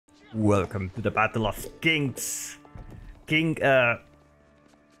Welcome to the Battle of Kings. I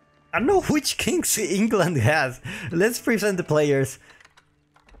don't know which kings England has. Let's present the players.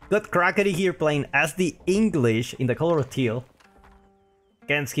 Got Crackety here playing as the English in the color of teal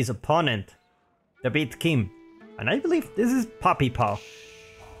against his opponent, the Beat Kim. And I believe this is Puppy Paw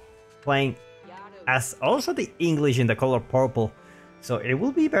playing as also the English in the color purple. So it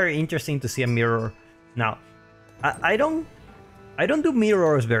will be very interesting to see a mirror. Now, I don't do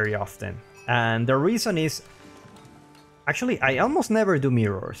mirrors very often, and the reason is, actually, I almost never do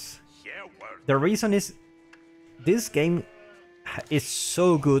mirrors. The reason is, this game is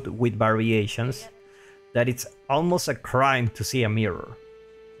so good with variations that it's almost a crime to see a mirror.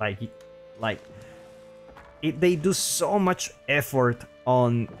 They do so much effort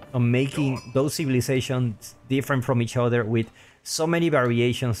on making those civilizations different from each other with so many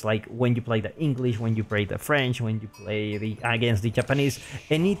variations, like when you play the English, when you play the French, when you play against the Japanese,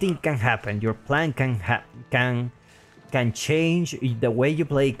 anything can happen. Your plan can change, the way you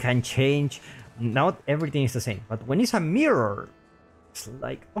play can change. Not everything is the same, but when it's a mirror, it's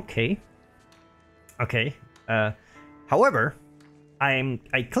like okay. However,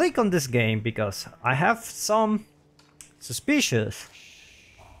 I click on this game because I have some suspicion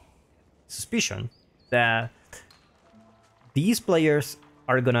that these players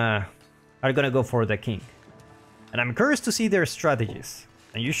are gonna go for the king, and I'm curious to see their strategies,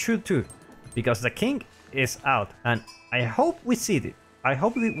 and you should too, because the king is out, and I hope we see it. I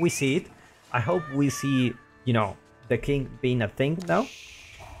hope we see it. I hope we see, you know, the king being a thing now.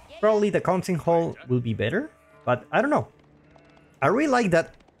 Probably the counting hall will be better, but I don't know. I really like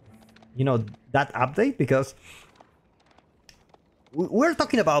that, you know, that update, because we're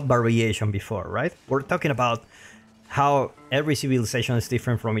talking about variation before, right? We're talking about how every civilization is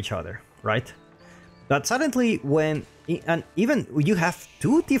different from each other, right? But suddenly when, and even you have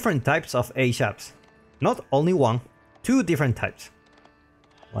two different types of HAPs, not only one, two different types.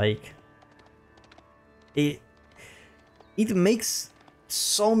 Like, it makes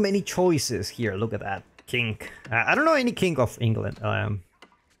so many choices here. Look at that king. I don't know any king of England.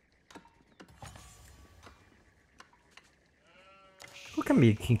 Who can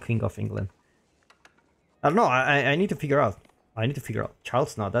be king of England? I don't know. I need to figure out.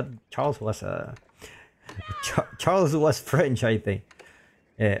 Charles, no, that Charles was Charles was French, I think.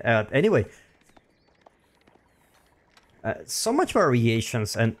 Anyway, so much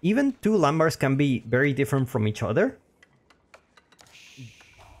variations, and even two landmarks can be very different from each other.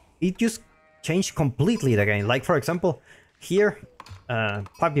 It just changed completely the game. Like, for example, here,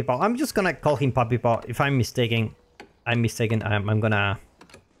 Puppy Paw. I'm just gonna call him Puppy Paw. If I'm mistaken, I'm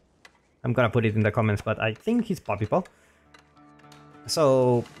gonna put it in the comments, but I think he's Puppy Paw.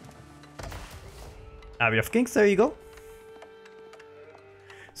 So, Abbey of Kings, there you go.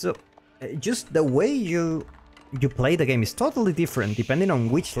 So, just the way you play the game is totally different. Depending on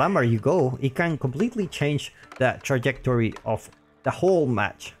which landmark you go, it can completely change the trajectory of the whole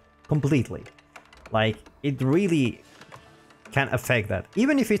match. Completely. Like, it really can affect that,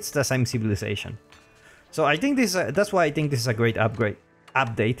 even if it's the same civilization. So I think this, that's why I think this is a great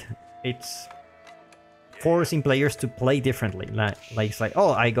update. It's forcing players to play differently. Like it's like,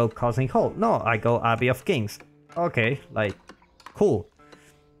 oh, I go Causing Hall. No, I go Abbey of Kings. Okay, like, cool.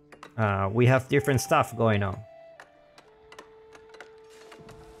 We have different stuff going on.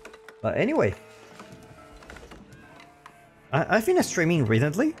 But anyway, I've been streaming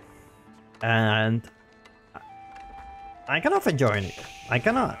recently, and I kind of enjoying it. I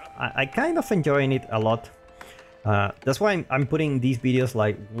kind of enjoying it a lot. That's why I'm putting these videos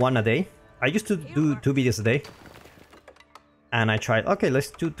like one a day. I used to do 2 videos a day, and I tried, okay,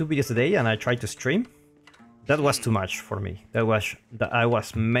 let's do 2 videos a day, and I tried to stream. That was too much for me. I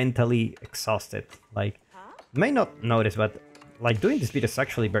was mentally exhausted. Like, you may not notice, but like doing this video is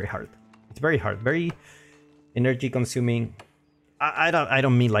actually very hard. It's very hard, very energy consuming. I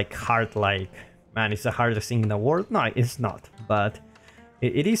don't mean like hard, like, man, it's the hardest thing in the world. No, it's not. But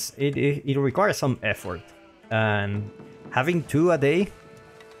it requires some effort, and having 2 a day,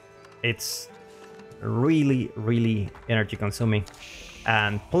 it's really, really energy consuming.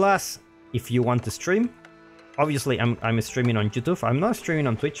 And plus, if you want to stream, obviously I'm streaming on YouTube. I'm not streaming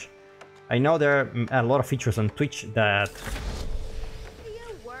on Twitch. I know there are a lot of features on Twitch that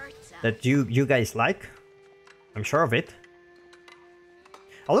you guys like. I'm sure of it.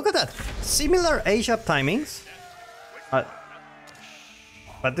 Oh, look at that! Similar HAP timings. But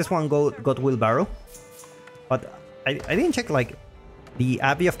this one got wheelbarrow. But I didn't check, like, the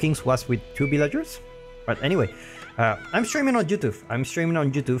Abbey of Kings was with 2 villagers. But anyway, I'm streaming on YouTube. I'm streaming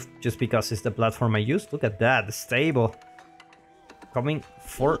on YouTube just because it's the platform I use. Look at that, stable. coming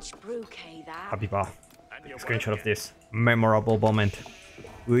for Habiba. Screenshot of this memorable moment.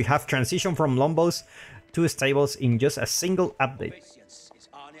 We have transition from Lombos to stables in just a single update.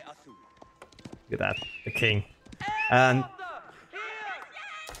 Look at that, the king. And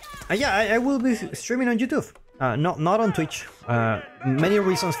yeah, I will be streaming on YouTube, not on Twitch. Many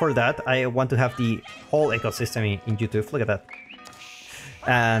reasons for that. I want to have the whole ecosystem in YouTube. Look at that.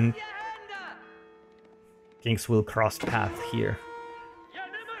 And kings will cross path here.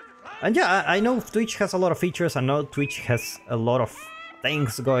 And yeah, I know Twitch has a lot of features. I know Twitch has a lot of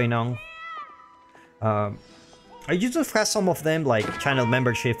things going on. YouTube has some of them, like channel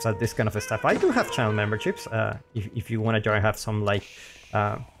memberships and this kind of stuff. I do have channel memberships. If you want to join, I have some like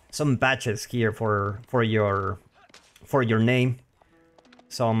some badges here for your name.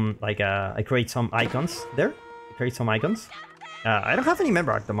 Some like I create some icons there. I create some icons. I don't have any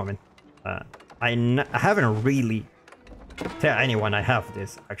member at the moment. I haven't really tell anyone I have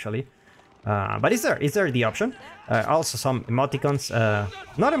this actually, but is there the option? Also some emoticons,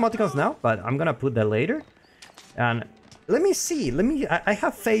 not emoticons now, but I'm gonna put that later. And let me see, I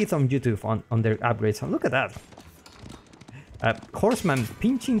have faith on YouTube on their upgrades. And look at that, horseman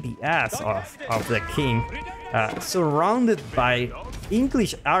pinching the ass of the king, surrounded by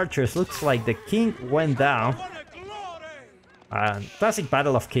English archers. Looks like the king went down. Classic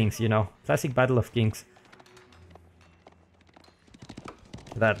battle of kings, you know, classic battle of kings.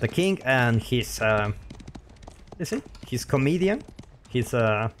 That the king and his his comedian, his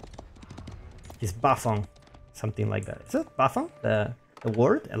buffon, something like that. Is it buffon? The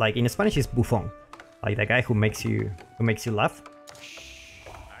word, like in Spanish, is buffon, like the guy who makes you laugh.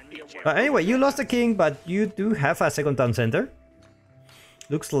 Anyway, you lost the king, but you do have a second town center.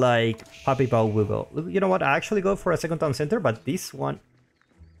 Looks like Papi Pao will go. You know what? I actually go for a second town center, but this one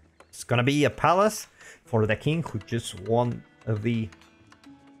is gonna be a palace for the king who just won the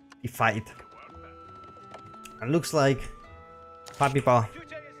fight. And looks like Papi Pao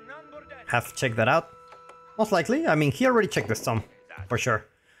have checked that out. Most likely. I mean, he already checked the stone for sure.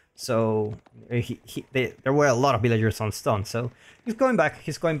 So there were a lot of villagers on stone. So he's going back.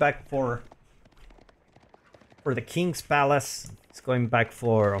 He's going back for the king's palace. He's going back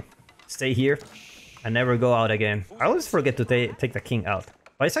for stay here and never go out again. I always forget to take the king out.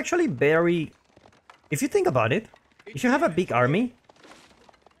 But it's actually very... If you think about it, if you have a big army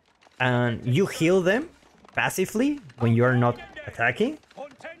and you heal them passively when you're not attacking,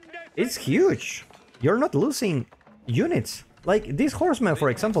 it's huge. You're not losing units. Like this horseman, for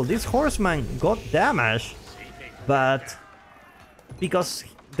example. This horseman got damage, but because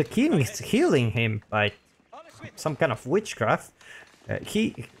the king is healing him by some kind of witchcraft,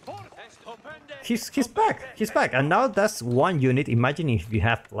 he's back, and now that's one unit. Imagine if you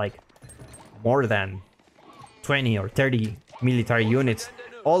have like more than 20 or 30 military units,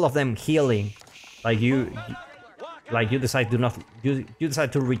 all of them healing. Like you decide you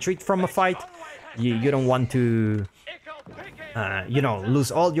decide to retreat from a fight. You don't want to you know,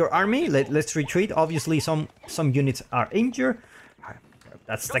 lose all your army. Let's retreat. Obviously some units are injured.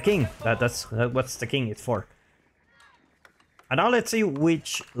 That's the king. That's what's the king is for. And now let's see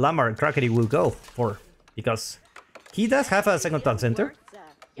which Lamar Crackety will go for, because he does have a second town center,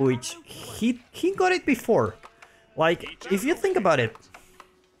 which he got it before. Like, if you think about it,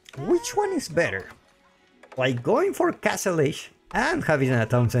 which one is better? Like going for Castle Age and having a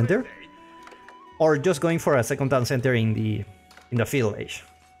town center, or just going for a second town center in the Field Age?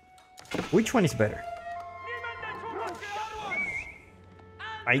 Which one is better?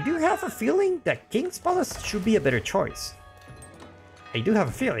 I do have a feeling that King's Palace should be a better choice. I do have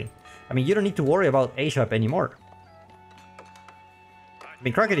a feeling. I mean, you don't need to worry about A-Shop anymore. I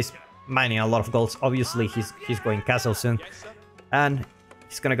mean, Crockett is mining a lot of golds. Obviously, he's going castle soon. And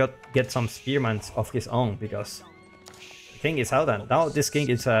he's gonna get some spearmen of his own, because the king is out, and now this king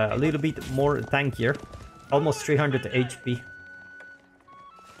is a little bit more tankier. Almost 300 HP.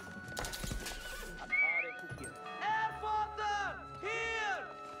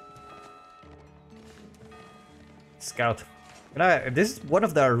 Scout. This is one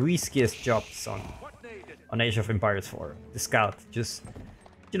of the riskiest jobs on Age of Empires 4. The scout. Just,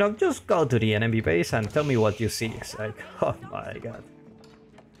 you know, just go to the enemy base and tell me what you see. It's like, oh my god.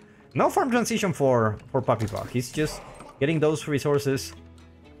 No farm transition for Papi Pao. He's just getting those resources.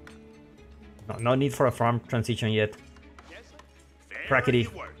 No need for a farm transition yet. Crackety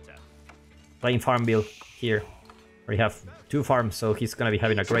playing farm build here. We have 2 farms, so he's gonna be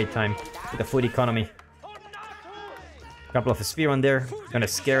having a great time with the food economy. Couple of spearmen there, gonna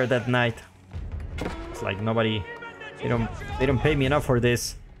scare that knight. It's like nobody, they don't pay me enough for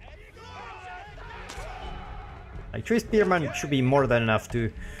this. Like 3 spearmen should be more than enough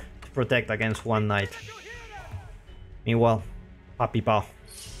to protect against one knight. Meanwhile, Papi Pao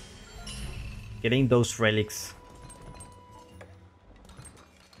getting those relics.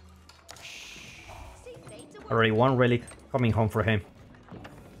 Already one relic coming home for him.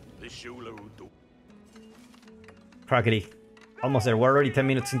 Crackety. Almost there. We're already 10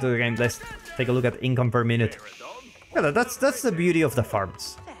 minutes into the game. Let's take a look at income per minute. Yeah, that's the beauty of the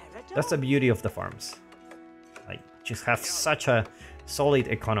farms. That's the beauty of the farms. Like, just have such a solid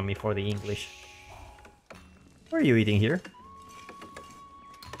economy for the English. What are you eating here?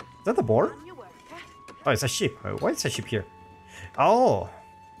 Is that a boar? Oh, it's a sheep. Why is a sheep here? Oh.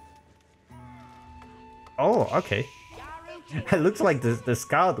 Oh, okay. It looks like the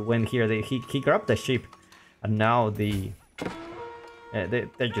scout went here. He grabbed the sheep. And now they're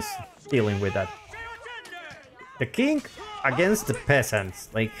just dealing with that. The king against the peasants.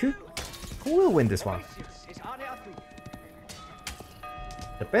 Like, who will win this one?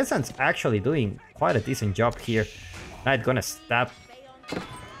 The peasants actually doing quite a decent job here. Knight gonna stab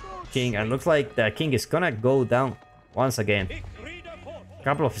king, and looks like the king is gonna go down once again.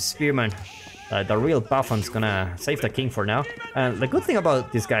 Couple of spearmen. The real buffon's gonna save the king for now. And the good thing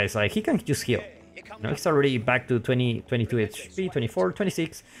about this guy is like he can just heal. You know, he's already back to 20, 22 HP, 24,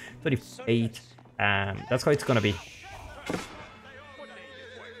 26, 28, and that's how it's gonna be.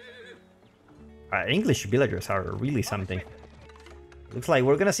 English villagers are really something. Looks like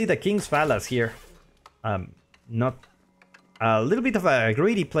we're gonna see the King's Palace here. Not a little bit of a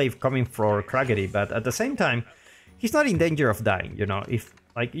greedy play coming for Crackety, but at the same time, he's not in danger of dying. You know, if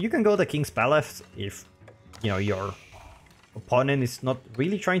like you can go the King's Palace if you know your opponent is not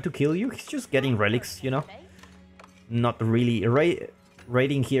really trying to kill you. He's just getting relics. You know, not really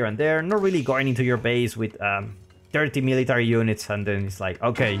raiding here and there. Not really going into your base with 30 military units, and then it's like,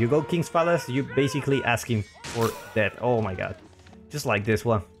 okay, you go King's Palace. You basically asking for death. Oh my god. Just like this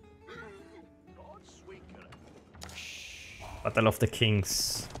one. Battle of the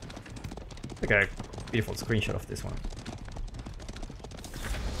Kings. Look at a beautiful screenshot of this one.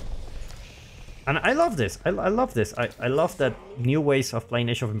 And I love this. I love this. I love that new ways of playing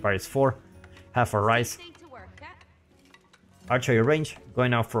Age of Empires 4 have arisen. Archery range.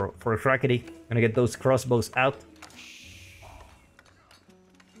 Going out for Crackety. Gonna get those crossbows out.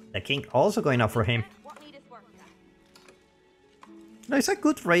 The king also going out for him. No, it's a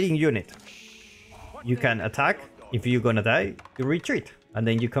good raiding unit. You can attack. If you're gonna die, you retreat, and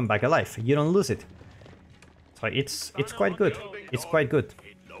then you come back alive. You don't lose it. So it's quite good. It's quite good.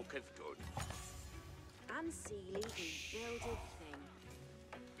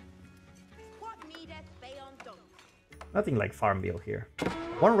 Nothing like Farmville here.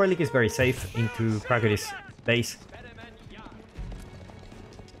 One relic is very safe into Crackety's base.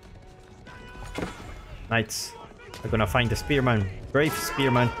 Knights are gonna find the spearman. Brave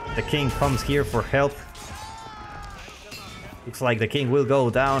spearman. The king comes here for help. Looks like the king will go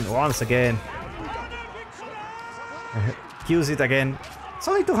down once again. Use it again. It's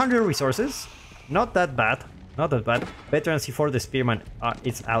only 200 resources. Not that bad. Not that bad. Veterancy for the spearman.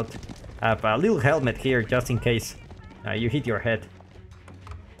 It's out. Have a little helmet here just in case you hit your head.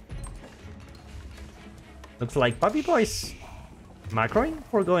 Looks like Puppy Boy's macroing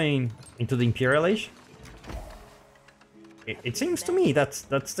for going into the Imperial Age. It seems to me that's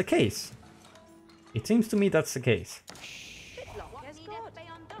the case. It seems to me that's the case.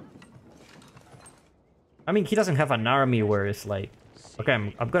 I mean, he doesn't have an army where it's like, okay,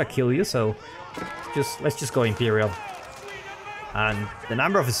 I'm gonna kill you, so let's just go Imperial. And the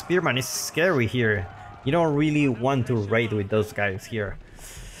number of spearmen is scary here. You don't really want to raid with those guys here.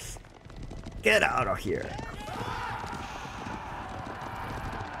 Get out of here.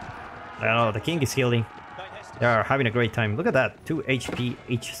 I don't know, the king is healing. They are having a great time. Look at that, 2 HP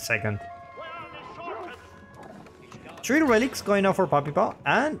each second. 3 relics going out for Puppy Paw,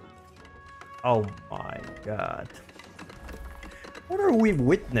 and oh my god. What are we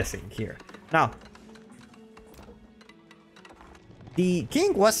witnessing here? Now, the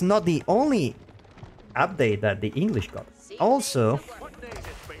king was not the only update that the English got. Also,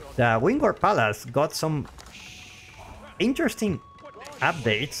 the Wingward Palace got some interesting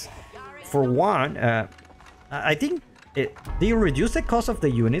updates. For one, I think they reduced the cost of the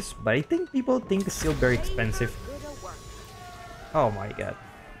units, but I think people think it's still very expensive. Oh my god.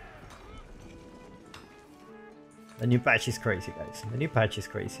 The new patch is crazy, guys. The new patch is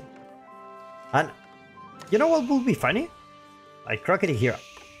crazy. And you know what will be funny? Like Crackety here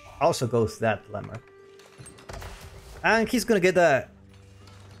also goes that landmark. And he's gonna get a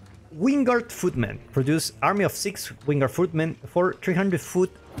Wingard Footman. Produce army of 6 Wingard Footmen for 300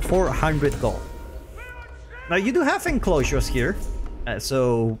 foot, 400 gold. Now you do have enclosures here,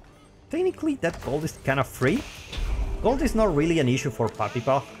 so technically that gold is kind of free. Gold is not really an issue for Papi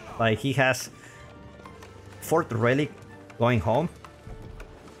Paw. Like, he has Fort Relic going home.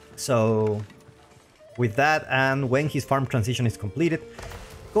 So with that, and when his farm transition is completed,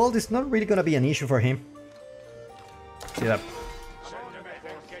 gold is not really gonna be an issue for him. See that?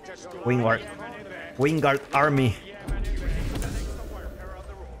 Wingard army.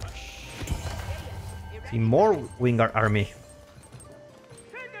 See more Wingard army.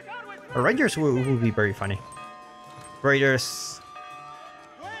 Rangers will be very funny. Raiders.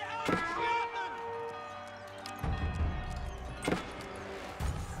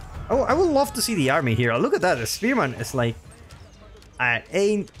 Oh, I would love to see the army here. Look at that, the Spearman is like, I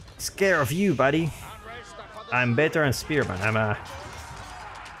ain't scared of you, buddy. I'm better than Spearman.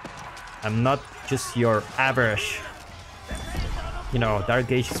 I'm not just your average, you know,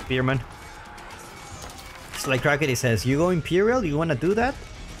 Dark Age Spearman. It's like Crackety says, you go Imperial, you wanna do that?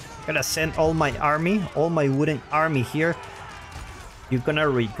 Gonna send all my army, all my wooden army here. You're gonna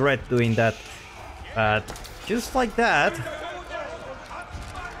regret doing that. But just like that.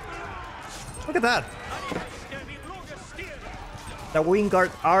 Look at that. The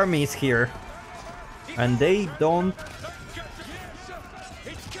Wingard army is here. And they don't...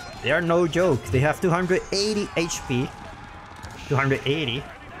 They are no joke. They have 280 HP. 280.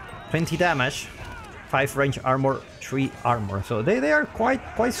 20 damage. 5 range armor, 3 armor. So they are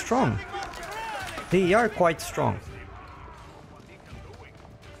quite strong. They are quite strong.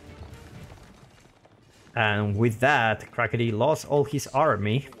 And with that, Crackety lost all his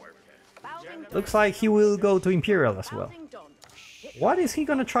army. Looks like he will go to Imperial as well. What is he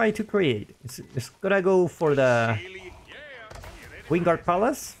gonna try to create? It's gonna go for the Wingard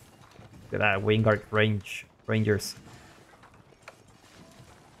Palace? Look at that, Wingard Rangers.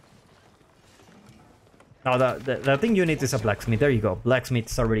 Now the thing you need is a blacksmith. There you go.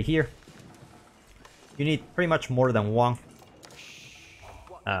 Blacksmith is already here. You need pretty much more than one.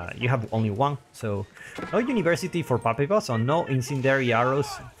 You have only one, so no university for Papi Paw, so no incendiary arrows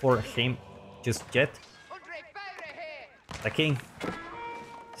for him just yet. The king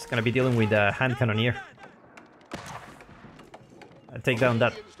is gonna be dealing with the hand cannoneer. Take down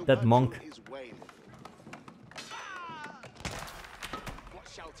that monk.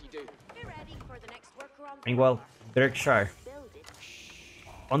 Meanwhile, Berkshire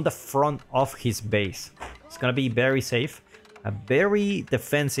on the front of his base. It's gonna be very safe. A very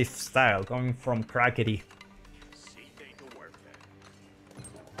defensive style coming from Crackety.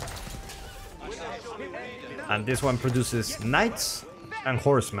 And this one produces knights and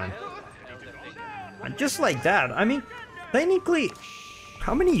horsemen. And just like that, I mean, technically,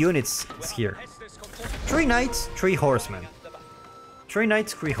 how many units is here? 3 knights, 3 horsemen. 3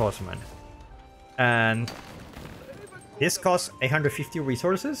 knights, 3 horsemen. And this costs 850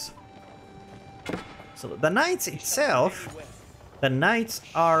 resources. So the knights itself, the knights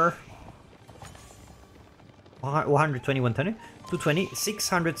are 120, 120, 220,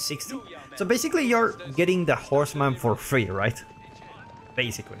 660. So basically you're getting the horseman for free, right?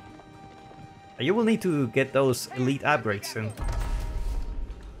 Basically. You will need to get those elite upgrades and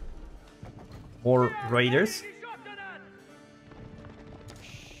more raiders.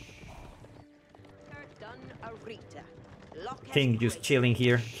 King just chilling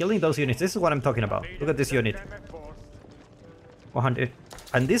here, killing those units. This is what I'm talking about. Look at this unit. 100.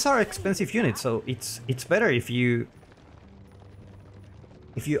 And these are expensive units, so it's better if you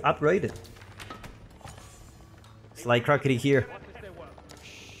upgrade it. It's like Crackety here.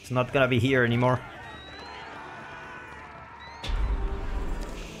 It's not gonna be here anymore.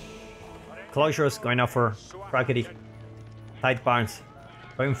 Closures going out for Crackety. Tight Barns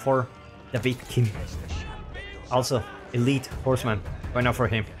going for the big king. Also, elite horseman going out for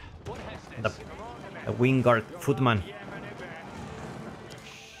him. The Wingard footman.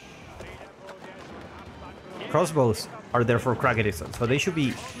 Crossbows are there for Crackety, so they should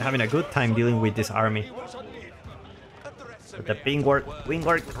be having a good time dealing with this army. But the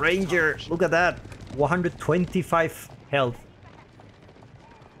Wingard Ranger, look at that, 125 health,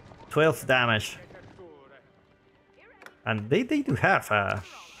 12 damage, and they do have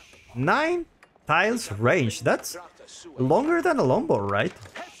 9 tiles range. That's longer than a longbow, right?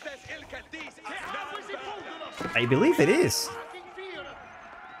 I believe it is.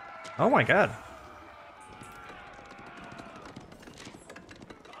 Oh my god.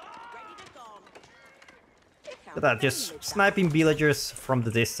 Look at that, just sniping villagers from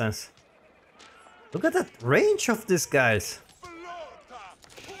the distance. Look at that range of these guys.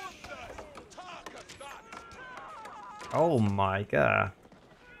 Oh my god.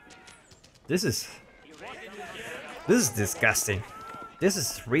 This is This is disgusting. This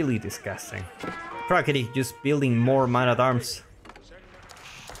is really disgusting. Crackety just building more man-at-arms.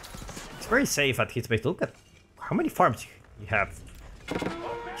 It's very safe at his base. Look at how many farms you have.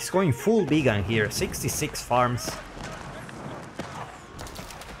 He's going full vegan here. 66 farms.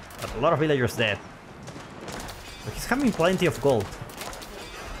 But a lot of villagers dead. But he's having plenty of gold.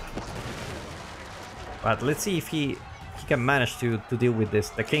 But let's see if he can manage to deal with this.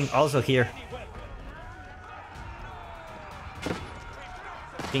 The king also here.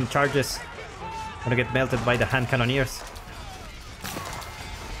 King charges. Gonna get melted by the hand cannoneers.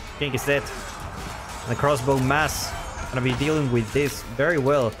 King is dead. The crossbow mass gonna be dealing with this very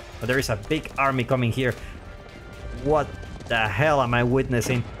well. But there is a big army coming here. What the hell am I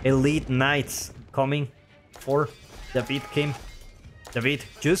witnessing? Elite knights coming for David King. David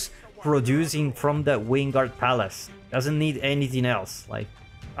just producing from the Wingard Palace. Doesn't need anything else. Like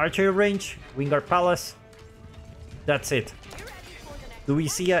archery range, Wingard Palace. That's it. Do we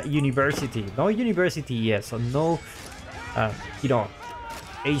see a university? No university yet, so no, you know,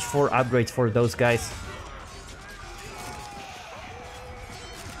 H4 upgrades for those guys.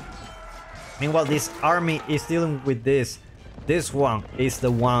 Meanwhile, this army is dealing with this. This one is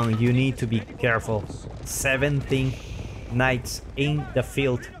the one you need to be careful. 17 knights in the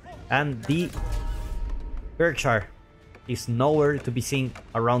field, and the Berkshire is nowhere to be seen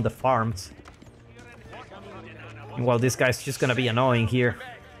around the farms. Meanwhile, this guy's just gonna be annoying here.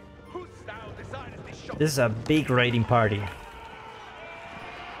 This is a big raiding party.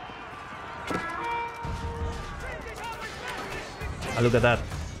 Look at that.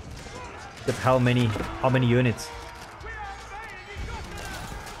 Look at how many units.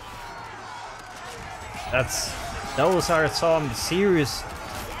 Those are some serious.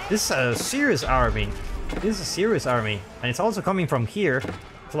 This is a serious army. This is a serious army, and it's also coming from here.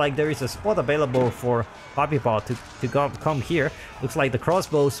 It's like there is a spot available for Poppypaw to come here. Looks like the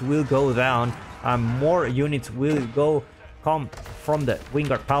crossbows will go down, and more units will come from the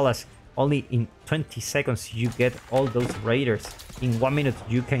Wingard Palace. Only in 20 seconds you get all those raiders. In 1 minute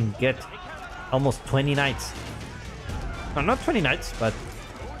you can get almost 20 knights. No, not 20 knights, but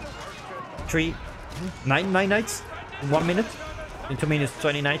 9 knights in 1 minute. In 2 minutes,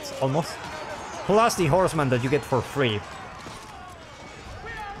 20 knights almost. Plus the horseman that you get for free.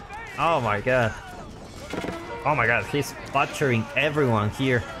 Oh my god. Oh my god, he's butchering everyone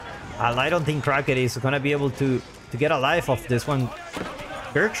here. And I don't think Kraken is gonna be able to get a life of this one.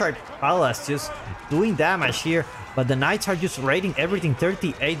 Berkshire Palace just doing damage here, but the knights are just raiding everything.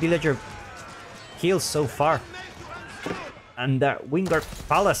 38 villager kills so far. And the Wingard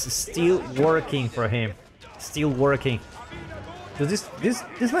Palace is still working for him. Still working. So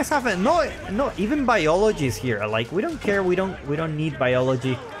this must happen. No, even biology is here. Like, we don't care. We don't need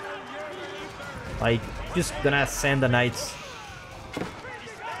biology. Like, just gonna send the knights.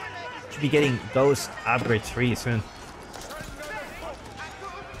 Should be getting those upgrades really soon.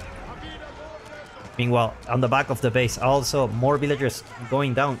 Meanwhile, on the back of the base, also more villagers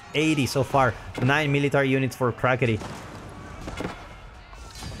going down. 80 so far. 9 military units for Krakety.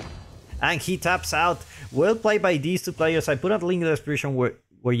 And he taps out. Well played by these two players. I put a link in the description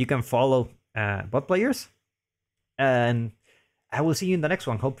where you can follow bot players. And I will see you in the next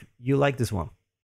one. Hope you like this one.